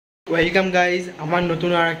Welcome guys আমার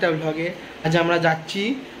নতুন আর একটা ব্লগে। আজ আমরা যাচ্ছি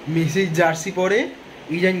মেসির জার্সি পরে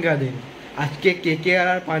ইডেন গার্ডেন। আজকে KKR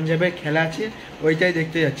আর পাঞ্জাবের খেলা আছে, ওইটাই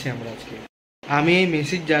দেখতে যাচ্ছি আমরা আজকে। আমি এই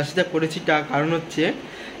মেসির জার্সিটা পরেছি, তার কারণ হচ্ছে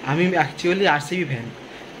আমি অ্যাকচুয়ালি RCB ফ্যান,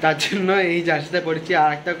 তার জন্য এই জার্সিটা পরেছি। আর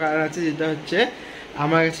একটা কারণ আছে, যেটা হচ্ছে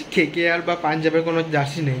আমার কাছে KKR বা পাঞ্জাবের কোনো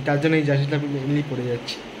জার্সি নেই, তার জন্য এই জার্সিটা এমনি পরে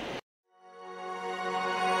যাচ্ছি।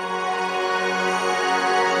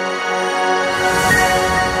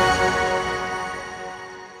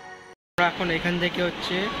 এখন এখান থেকে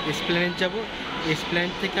হচ্ছে এসপ্ল্যানেড যাব,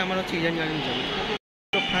 এসপ্ল্যানেড থেকে আমরা হচ্ছে ইডেন গার্ডেন যাব।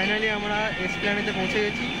 তো ফাইনালি আমরা এসপ্ল্যানেডে পৌঁছে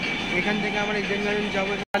গেছি। এখান থেকে আমরা ইডেন গার্ডেন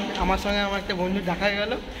যাবো। আমার সঙ্গে আমার একটা বন্ধু দেখা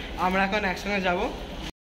গেল, আমরা এখন একসঙ্গে যাব।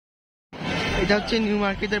 এটা হচ্ছে নিউ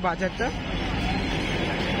মার্কেটের বাজারটা,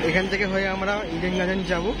 এখান থেকে হয়ে আমরা ইডেন গার্ডেন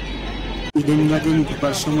যাব। ইডেন গার্ডেন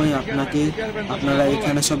ঢোকার সময় আপনারা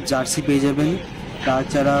এখানে সব জার্সি পেয়ে যাবেন,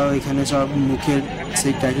 তাছাড়াও এখানে সব মুখের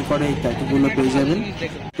সেই ট্যাটু করে এই ট্যাটুগুলো পেয়ে যাবেন।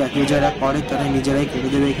 ট্যাটু যারা করে তারা নিজেরাই করে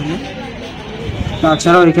দেবে এখানে।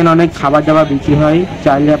 তাছাড়াও এখানে অনেক খাবার দাবার বিক্রি হয়,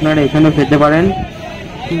 চাইলে আপনারা এখানে খেতে পারেন,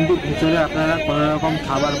 কিন্তু ভেতরে আপনারা কোনো রকম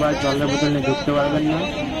খাবার বা জলের বোতল নিয়ে ঢুকতে পারবেন না।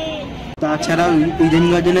 তাছাড়াও ইডেন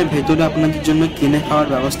গার্ডেনের ভেতরে আপনাদের জন্য কিনে খাওয়ার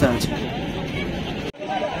ব্যবস্থা আছে।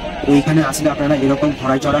 এইখানে আসলে আপনারা এরকম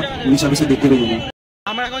ঘোড়ায় চড়া পুলিশ অফিসে দেখতে পেয়ে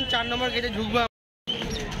আমরা এখন 4 নম্বর গেটে ঢুকবো।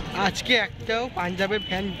 আজকে একটাও পাঞ্জাবের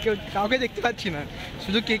ফ্যান কাউকে দেখতে পাচ্ছি না,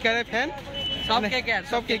 শুধু KKR এর ফ্যান,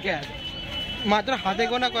 সব KKR। মাত্র হাতে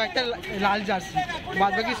গোনা কয়েকটা লাল জার্সি,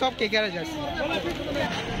 বাদ বাকি সব KKR এর জার্সি।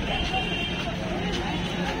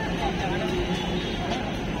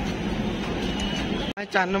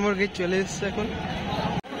 4 নম্বর গেট চলে এসছে।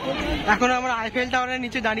 এখন আমরা IPL টাওয়ারের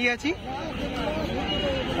নিচে দাঁড়িয়ে আছি।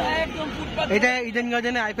 এটা ইডেন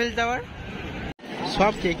গার্ডেনের IPL টাওয়ার,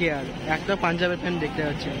 সব KKR, একটা পাঞ্জাবের ফ্যান দেখতে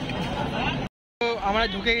পাচ্ছি। তো আমরা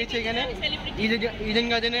ঢুকে গেছি এখানে ইডেন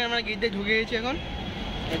গার্ডেনে, আমরা গেটে ঢুকে গেছি। এখন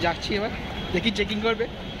যাচ্ছি, এবার দেখি চেকিং করবে,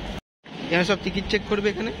 এখানে সব টিকিট চেক করবে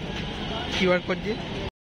এখানে QR কোড দিয়ে।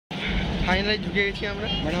 ফাইনালি ঢুকে গেছি আমরা।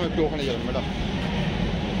 ম্যাডাম একটু ওখানে যাবেন ম্যাডাম।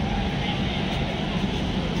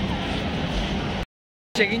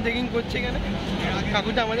 চেকিং করছে এখানে,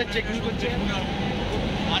 কাকুটা আমাদের চেকিং করছে।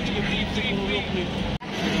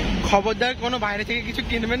 খবরদার কোনো বাইরে থেকে কিছু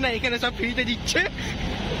কিনবেন না, এখানে সব ফ্রিতে দিচ্ছে।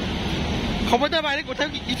 খবরদার বাইরে কোথাও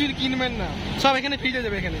কিছু কিনবেন না, সব এখানে ফ্রিতে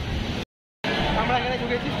দেবে। এখানে আমরা এখানে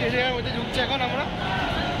ঢুকেছি, স্টেডিয়ামের মধ্যে ঢুকছি এখন আমরা।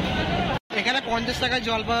 এখানে 50 টাকায়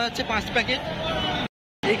জল পাওয়া যাচ্ছে 5 প্যাকেট।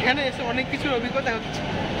 এখানে এসে অনেক কিছুর অভিজ্ঞতা হচ্ছে।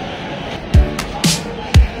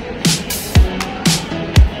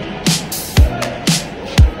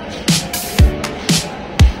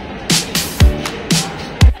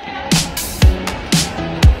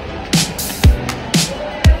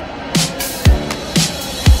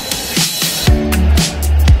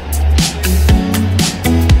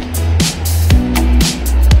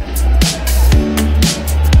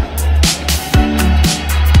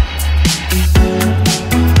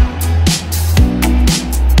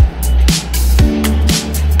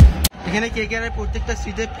 এখানে KKR এর প্রত্যেকটা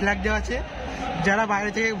সিটে ফ্ল্যাগ দেওয়া আছে। যারা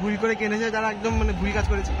বাইরে থেকে ভুল করে কিনেছে, যারা একদম ভুল কাজ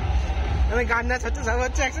করেছে, মানে গান নাচ হচ্ছে, সব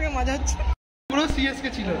হচ্ছে, একসঙ্গে মজা হচ্ছে। পুরো CSK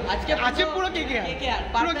ছিল আজকে, পুরো KKR,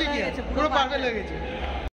 পুরো পারফেক্ট হয়ে গেছে।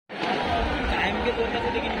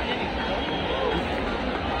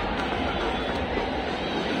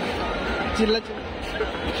 চিল্লাচ্ছে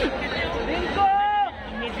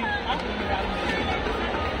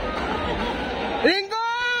রিঙ্কু।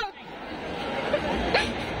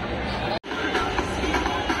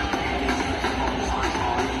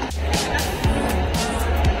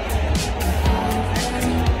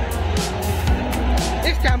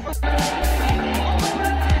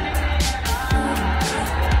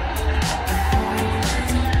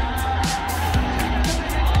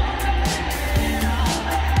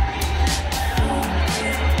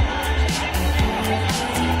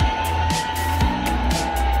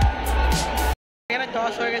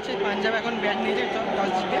 টস হয়ে গেছে, পাঞ্জাব এখন ব্যাট নিয়েছে,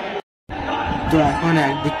 টস জিতে। তো এখন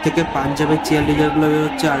একদিক থেকে পাঞ্জাবের চিয়ার লিডারগুলো বের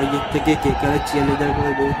হচ্ছে, আর দিক থেকে KKR এর চিয়ার লিডারগুলো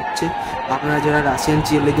বের হচ্ছে। আপনারা যারা রাশিয়ান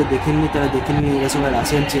চিয়ার লিডার দেখেননি, তারা দেখে নিন, এরা সবাই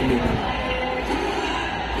রাশিয়ান চিয়ার লিডার।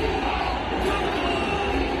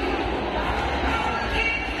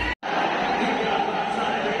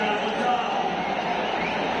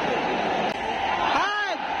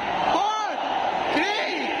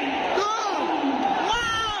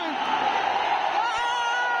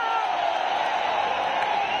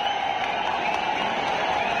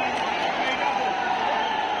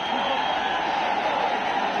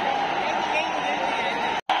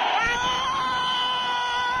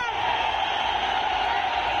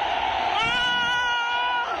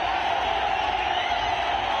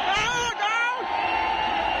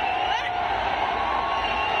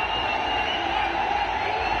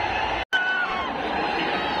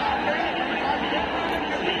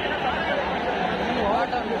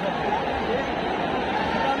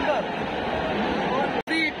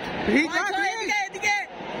 এদিকে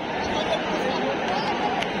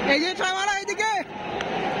এই যে ছয় মারা এদিকে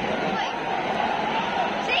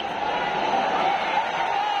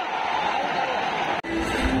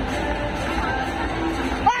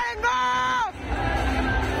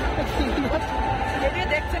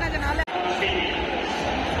দেখছে না যে নাহলে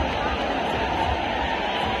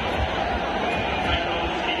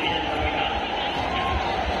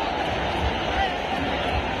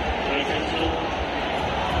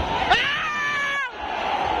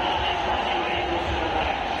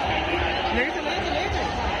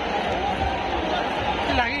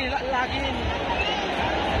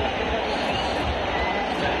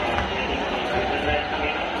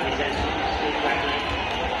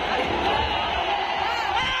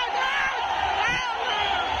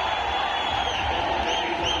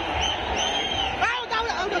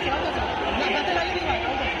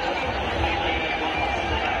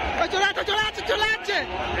চলে যাচ্ছে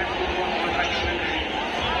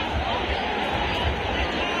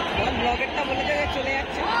ব্লগেরটা বলে যে চলে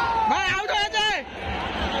যাচ্ছে ভাই আউট হয়ে যায়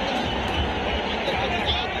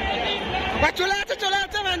ভাই চলে যাচ্ছে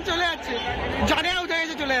ম্যান চলে যাচ্ছে জানে আউট হয়ে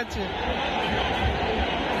গেছে চলে যাচ্ছে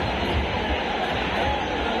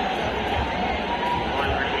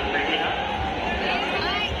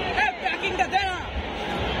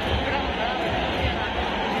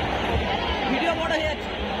ভিডিও বড় হয়ে যাচ্ছে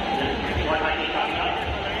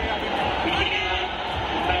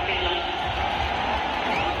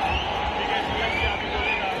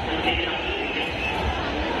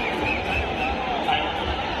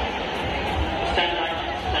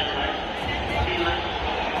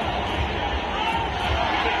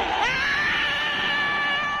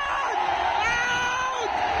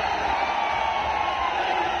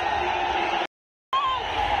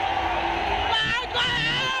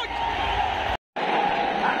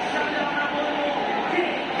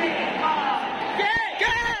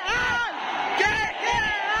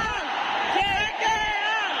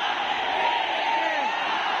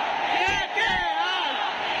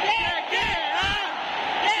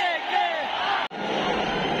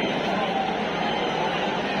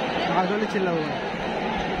আসলে চিল্লাবো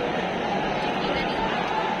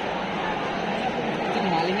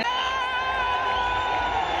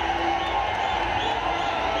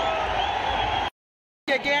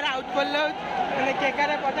কেকেআর আউট করলো মানে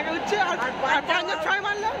কেকেআর পতাকা উঠছে আর পাঞ্জাব ছয়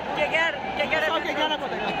মারলো কেকেআর পতাকা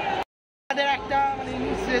আমাদের একটা মানে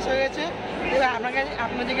ইনিংস শেষ হয়ে গেছে এবার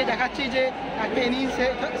আপনাদেরকে দেখাচ্ছি যে একটা ইনিংস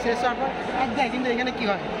শেষ হওয়ার পর কিন্তু এখানে কি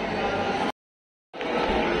হয়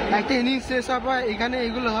একটা ইনিংস শেষ হওয়ার পর এখানে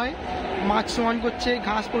এগুলো হয় মাছ সমান করছে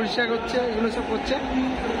ঘাস পরিষ্কার করছে এগুলো সব করছে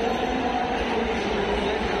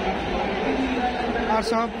আর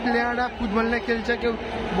সব প্লেয়াররা ফুটবল নিয়ে খেলছে কেউ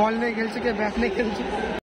বল নিয়ে খেলছে কেউ ব্যাট নিয়ে খেলছে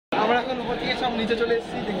আমরা এখন উপর থেকে সব নিচে চলে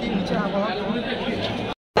এসেছি দেখি নিচে আবহাওয়া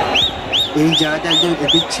এই জায়গাটা একদম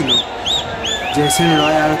এপিক ছিল জেসন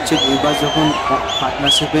রয় আর হচ্ছে এবার যখন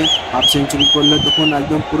পার্টনারশিপে হাফ সেঞ্চুরি করলো তখন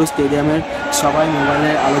একদম পুরো স্টেডিয়ামের সবাই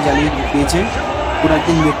মোবাইলের আলো জ্বালিয়ে দিয়েছে পুরো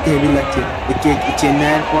একদিন দেখতে হেভি লাগছে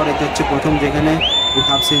চেন্নাইয়ের পর এটা হচ্ছে প্রথম যেখানে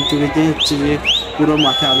হাফ সেঞ্চুরিতে হচ্ছে যে পুরো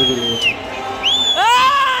মাঠে আলো জ্বলে গেছে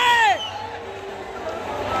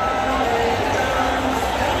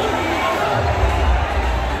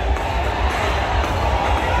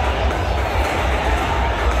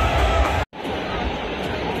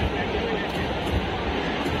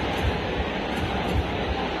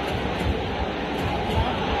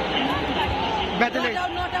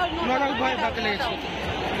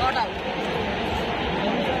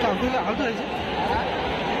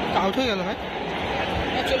আউট হয়ে গেল ভাই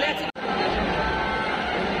চলে যাচ্ছে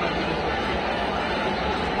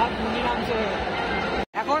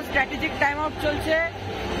এখন স্ট্র্যাটেজিক টাইম আউট চলছে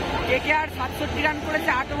কেকেআর 67 রান করেছে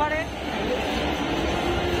 8 ওভারে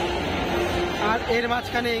আর এর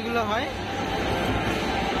মাঝখানে এগুলো হয়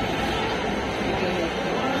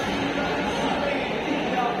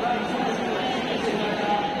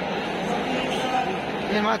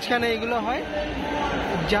এর মাঝখানে এগুলো হয়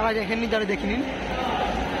যারা দেখেননি তারা দেখে নিন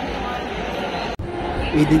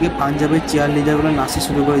এইদিকে পাঞ্জাবের চেয়ার লিডারগুলো নাচতে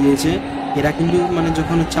শুরু করে দিয়েছে এরা কিন্তু মানে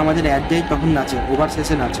যখন হচ্ছে আমাদের অ্যাড দেয় তখন নাচে ওভার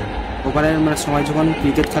শেষে নাচে ওভারের মানে সময় যখন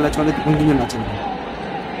ক্রিকেট খেলা চলে তখন কিন্তু নাচে না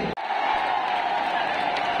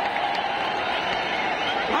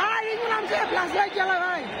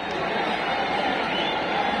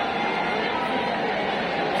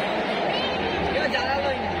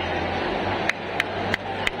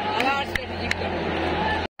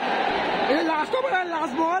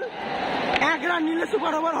লাস্ট বল 1 রান নিলে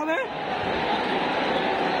সুপার ওভার হবে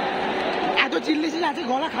এত চিল্লিস আছে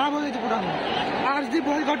গলা খারাপ হয়ে গেছে পুরো আর যে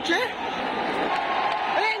বল করছে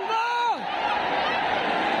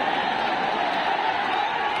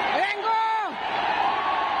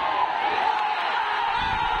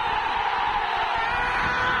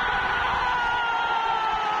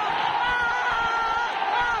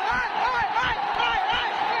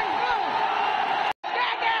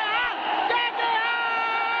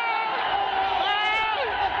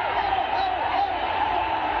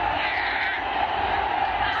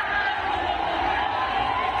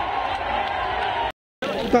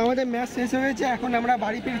তো আমাদের ম্যাচ শেষ হয়ে গেছে, এখন আমরা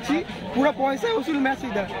বাড়ি ফিরছি। পুরো পয়সা উসুল ম্যাচ,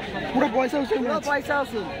 এটা পুরো পয়সা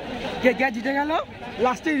উসুল, কে জিতে গেল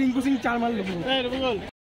লাস্টে রিঙ্কু সিং 4 মারলো।